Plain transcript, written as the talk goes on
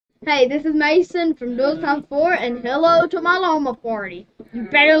Hey, this is Mason from DUOSx4 and hello to my llama party. You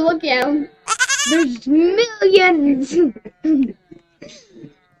better look out. There's millions.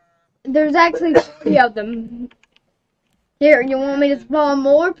 There's actually 40 of them. Here, you want me to spawn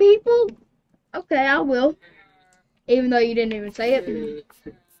more people? Okay, I will. Even though you didn't even say it.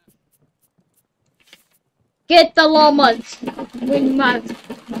 Get the llamas. We must.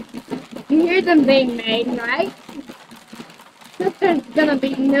 You hear them being made, right? There's gonna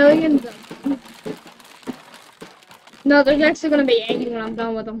be millions of them. No, there's actually gonna be 80 when I'm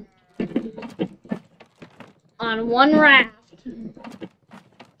done with them. On one raft.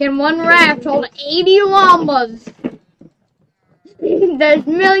 Can one raft hold 80 llamas? There's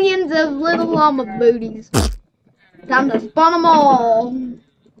millions of little llama booties. Time to spawn them all.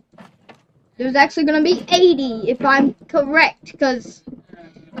 There's actually gonna be 80 if I'm correct, because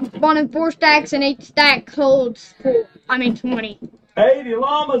I'm spawning 4 stacks and each stack holds 20. 80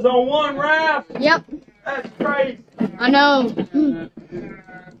 llamas on one raft? Yep. That's crazy. I know.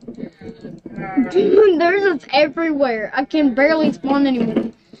 There's just everywhere. I can barely spawn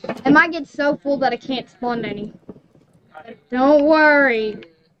anymore. It might get so full that I can't spawn any. Don't worry,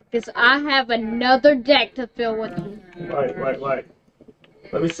 because I have another deck to fill with them. Wait.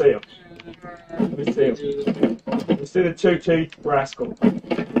 Let me see him. Let me see the choo-choo rascal.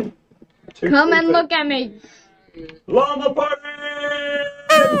 Come and look at me. Llama party!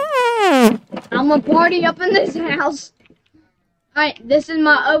 I'm a party up in this house. Alright, this is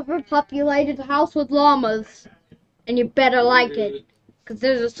my overpopulated house with llamas. And you better like it. Because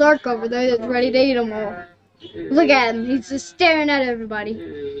there's a shark over there that's ready to eat them all. Look at him. He's just staring at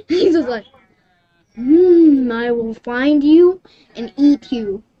everybody. He's just like, I will find you and eat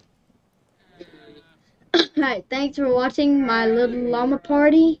you. Alright, thanks for watching my little llama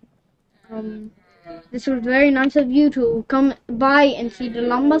party. This was very nice of you to come by and see the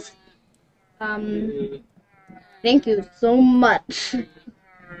llamas. Thank you so much.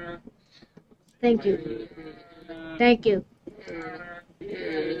 Thank you. Thank you.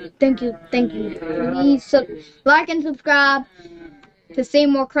 Thank you. Thank you. Please like and subscribe to see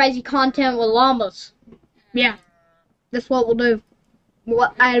more crazy content with llamas. Yeah, that's what we'll do.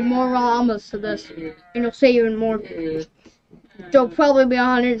 We'll add more llamas to this, and you'll see even more. There'll probably be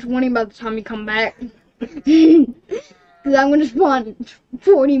 120 by the time you come back. Because I'm going to spawn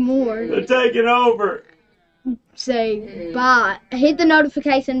 40 more. They're taking over. Say bye. Hit the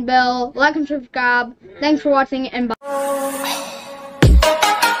notification bell, like and subscribe. Thanks for watching, and bye.